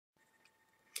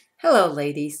Hello,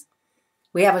 ladies.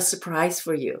 We have a surprise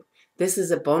for you. This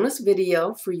is a bonus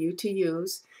video for you to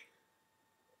use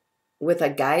with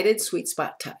a guided sweet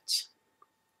spot touch.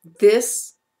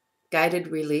 This guided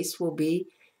release will be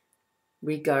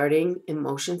regarding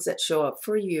emotions that show up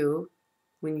for you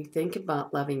when you think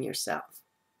about loving yourself.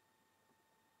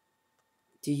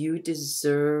 Do you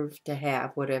deserve to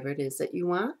have whatever it is that you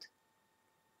want?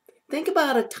 Think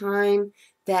about a time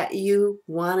that you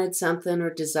wanted something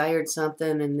or desired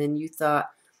something and then you thought,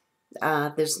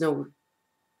 there's no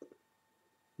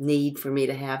need for me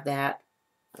to have that.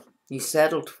 You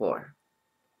settled for.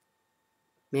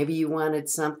 Maybe you wanted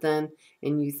something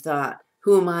and you thought,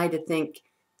 who am I to think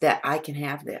that I can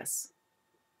have this?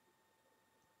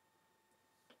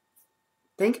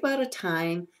 Think about a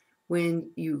time when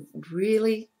you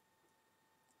really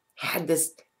had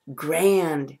this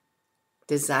grand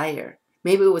desire.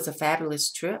 Maybe it was a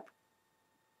fabulous trip.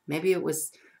 Maybe it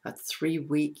was a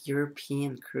 3-week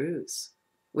European cruise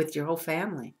with your whole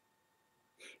family.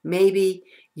 Maybe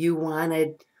you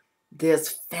wanted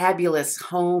this fabulous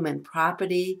home and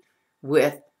property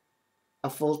with a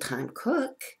full-time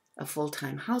cook, a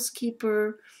full-time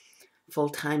housekeeper,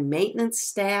 full-time maintenance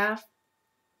staff.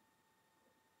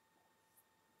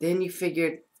 Then you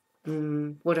figured,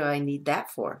 what do I need that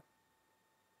for?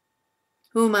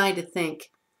 Who am I to think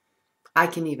I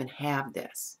can even have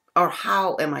this? Or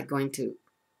how am I going to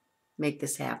make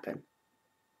this happen?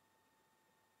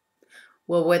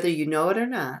 Well, whether you know it or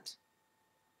not,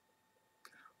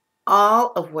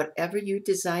 all of whatever you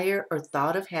desire or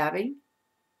thought of having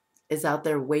is out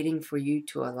there waiting for you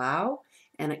to allow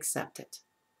and accept it.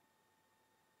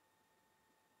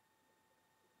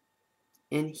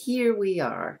 And here we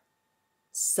are,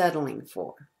 settling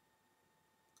for.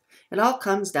 It all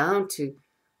comes down to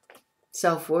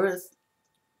self-worth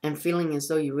and feeling as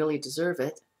though you really deserve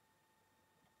it.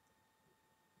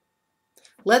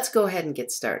 Let's go ahead and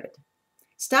get started.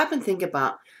 Stop and think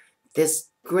about this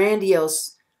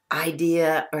grandiose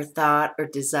idea or thought or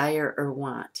desire or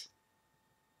want.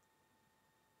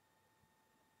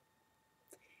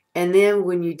 And then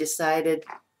when you decided,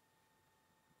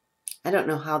 I don't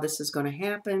know how this is going to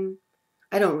happen.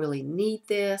 I don't really need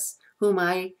this. Who am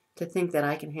I to think that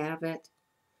I can have it?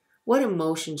 What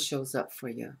emotion shows up for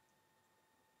you?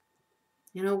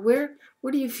 You know, where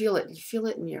do you feel it? Do you feel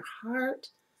it in your heart,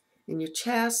 in your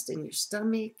chest, in your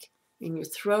stomach, in your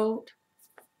throat?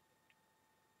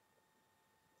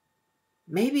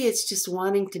 Maybe it's just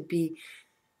wanting to be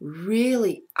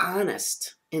really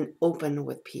honest and open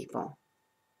with people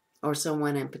or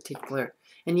someone in particular,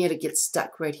 and yet it gets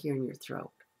stuck right here in your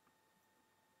throat.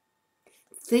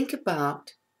 Think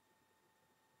about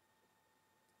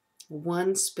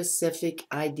one specific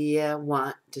idea,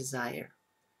 want, desire,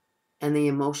 and the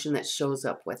emotion that shows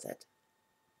up with it.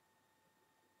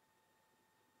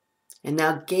 And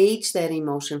now gauge that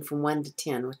emotion from 1 to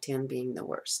 10, with 10 being the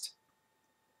worst.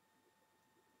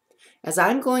 As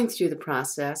I'm going through the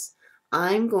process,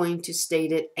 I'm going to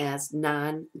state it as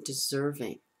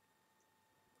non-deserving.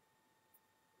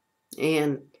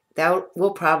 And that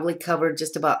will probably cover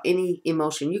just about any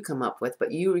emotion you come up with,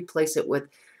 but you replace it with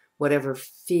whatever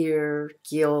fear,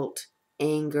 guilt,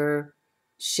 anger,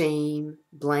 shame,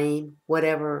 blame,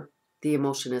 whatever the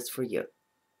emotion is for you.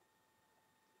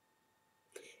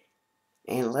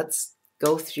 And let's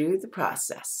go through the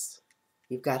process.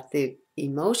 You've got the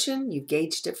emotion, you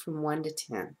gauged it from 1 to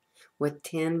 10, with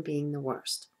 10 being the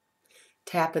worst.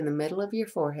 Tap in the middle of your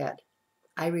forehead.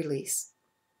 I release.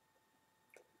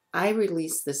 I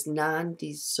release this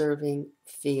non-deserving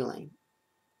feeling.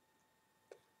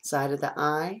 Side of the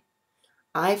eye,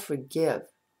 I forgive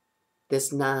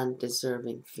this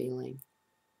non-deserving feeling.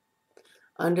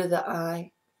 Under the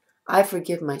eye, I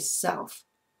forgive myself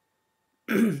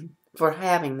for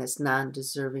having this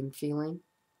non-deserving feeling.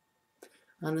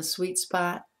 On the sweet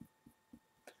spot,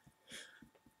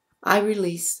 I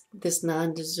release this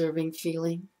non-deserving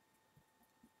feeling.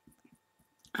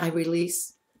 I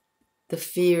release the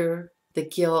fear, the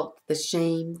guilt, the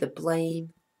shame, the blame,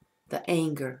 the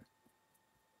anger.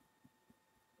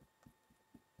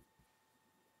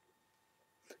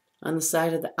 On the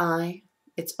side of the eye,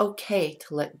 it's okay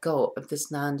to let go of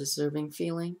this non-deserving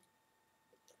feeling.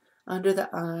 Under the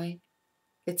eye,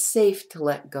 it's safe to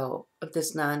let go of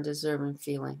this non-deserving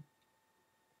feeling.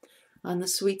 On the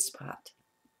sweet spot,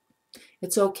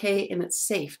 it's okay and it's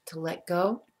safe to let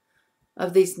go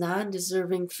of these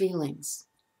non-deserving feelings.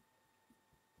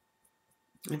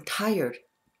 I'm tired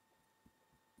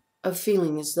of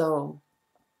feeling as though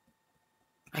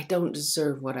I don't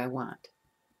deserve what I want.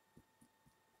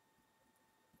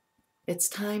 It's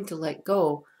time to let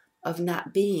go of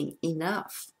not being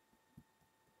enough.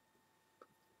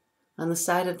 On the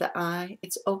side of the eye,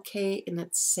 it's okay and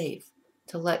it's safe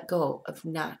to let go of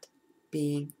not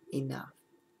being enough.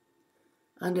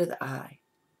 Under the eye,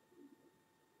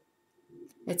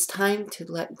 it's time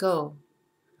to let go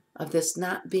of this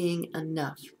not being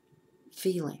enough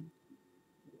feeling.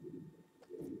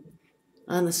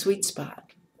 On the sweet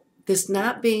spot, this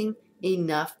not being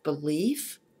enough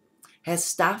belief has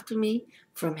stopped me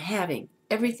from having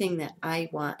everything that I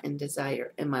want and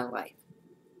desire in my life.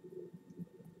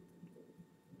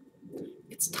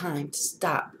 It's time to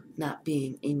stop not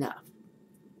being enough.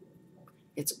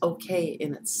 It's okay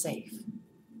and it's safe.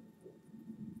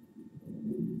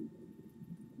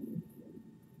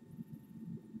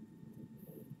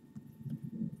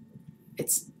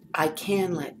 I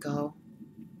can let go.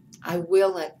 I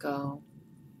will let go.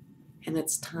 And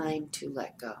it's time to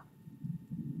let go.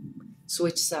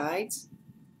 Switch sides.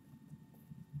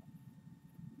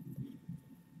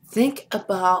 Think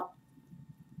about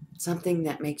something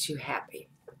that makes you happy.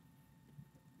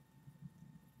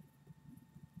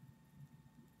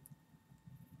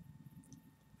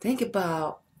 Think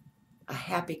about a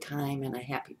happy time and a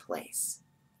happy place.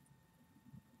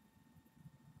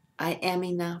 I am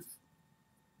enough.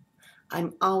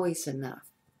 I'm always enough.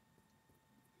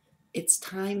 It's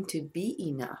time to be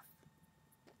enough.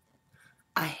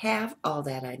 I have all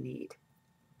that I need.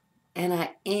 And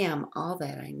I am all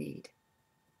that I need.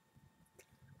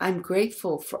 I'm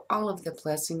grateful for all of the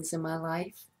blessings in my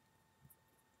life.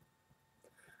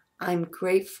 I'm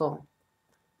grateful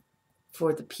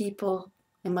for the people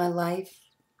in my life.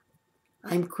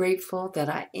 I'm grateful that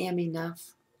I am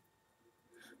enough.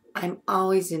 I'm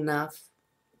always enough.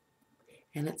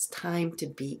 And it's time to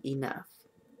be enough.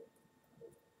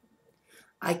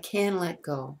 I can let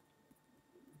go.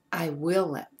 I will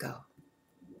let go.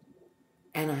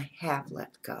 And I have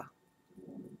let go.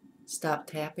 Stop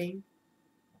tapping.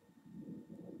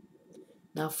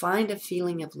 Now find a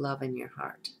feeling of love in your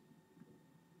heart.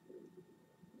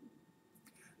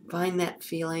 Find that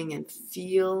feeling and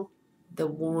feel the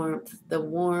warmth, the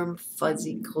warm,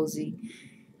 fuzzy, cozy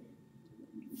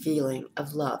feeling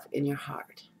of love in your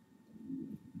heart.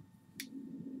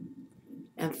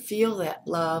 And feel that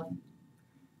love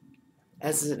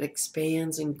as it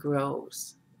expands and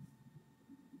grows.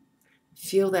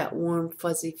 Feel that warm,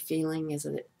 fuzzy feeling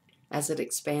as it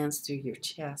expands through your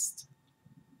chest,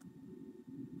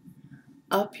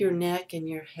 up your neck and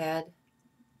your head,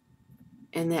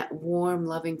 and that warm,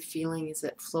 loving feeling as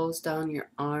it flows down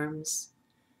your arms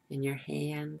and your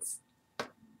hands.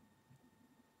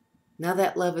 Now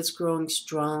that love is growing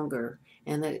stronger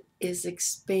and it is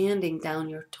expanding down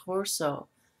your torso,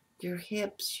 your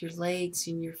hips, your legs,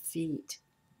 and your feet.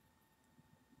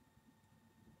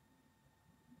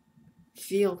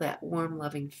 Feel that warm,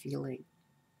 loving feeling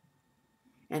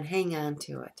and hang on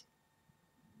to it.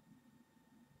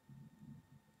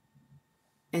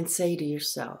 And say to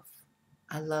yourself,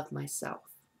 I love myself.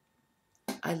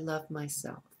 I love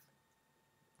myself.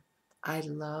 I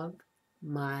love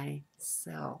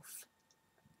myself.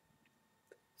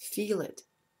 Feel it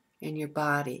in your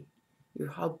body. Your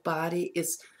whole body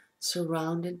is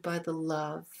surrounded by the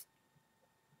love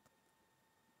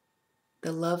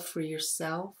for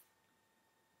yourself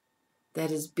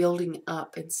that is building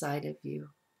up inside of you.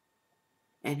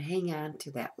 And hang on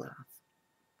to that love.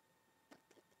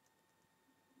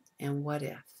 And what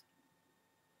if?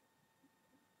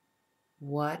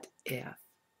 What if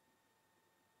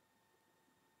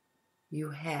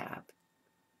you have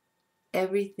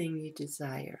everything you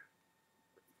desire?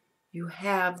 You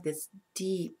have this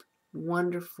deep,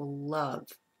 wonderful love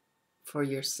for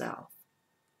yourself.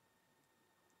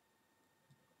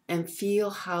 And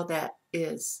feel how that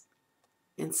is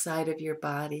inside of your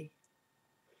body.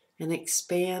 And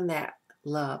expand that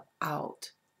love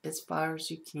out as far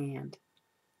as you can,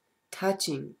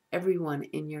 touching everyone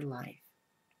in your life.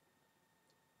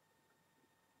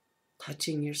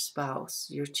 Touching your spouse,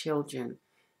 your children,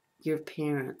 your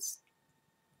parents,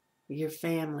 your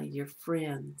family, your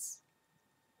friends.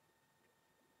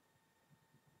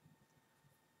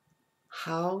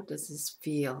 How does this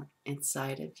feel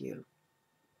inside of you?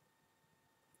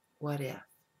 What if?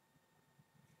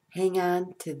 Hang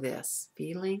on to this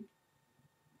feeling,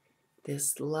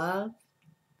 this love,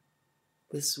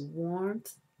 this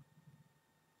warmth,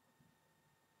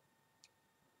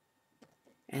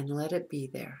 and let it be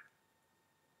there.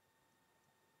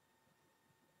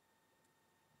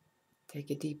 Take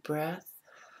a deep breath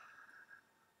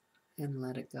and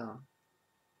let it go.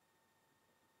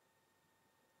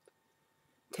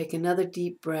 Take another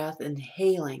deep breath,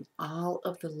 inhaling all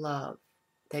of the love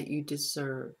that you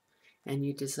deserve and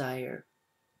you desire.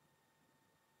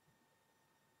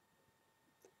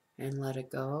 and let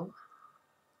it go.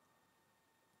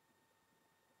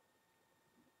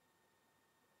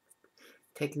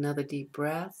 Take another deep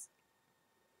breath.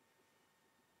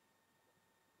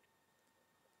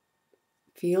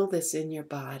 Feel this in your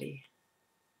body.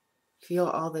 Feel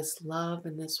all this love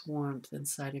and this warmth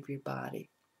inside of your body.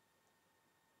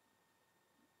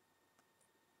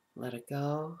 Let it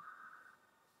go.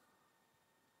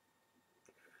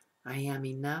 I am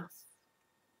enough.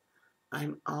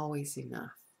 I'm always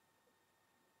enough.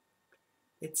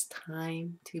 It's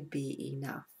time to be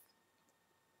enough.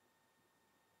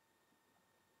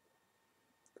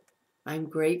 I'm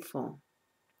grateful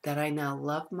that I now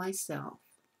love myself.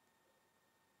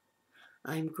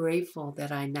 I'm grateful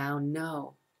that I now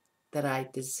know that I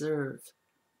deserve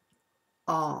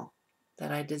all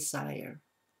that I desire.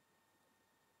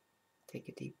 Take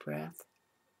a deep breath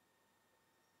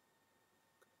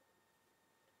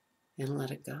and let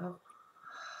it go.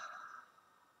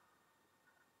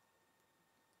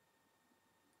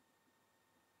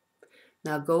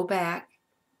 Now go back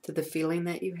to the feeling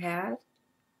that you had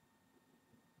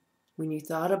when you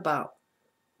thought about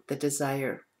the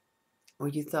desire or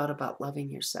you thought about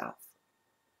loving yourself.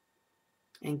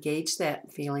 And gauge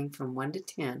that feeling from 1 to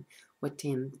 10, with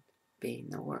 10 being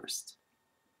the worst.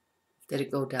 Did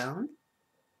it go down?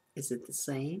 Is it the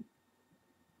same?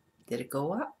 Did it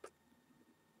go up?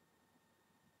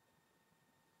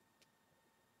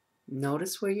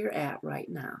 Notice where you're at right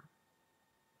now.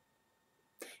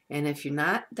 And if you're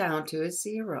not down to a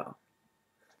 0,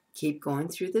 keep going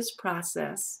through this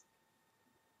process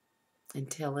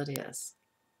until it is.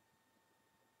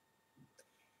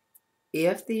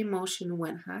 If the emotion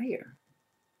went higher,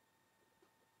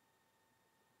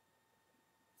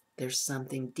 there's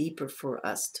something deeper for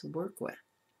us to work with.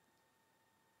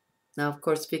 Now, of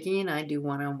course, Vicki and I do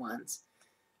one-on-ones,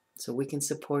 so we can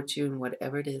support you in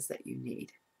whatever it is that you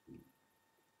need.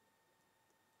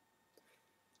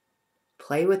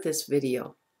 Play with this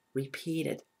video. Repeat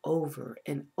it over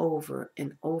and over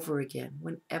and over again.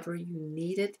 Whenever you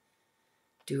need it,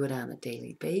 do it on a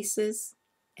daily basis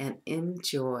and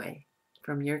enjoy.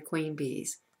 From your Queen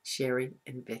Bees, Sherry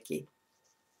and Vicki.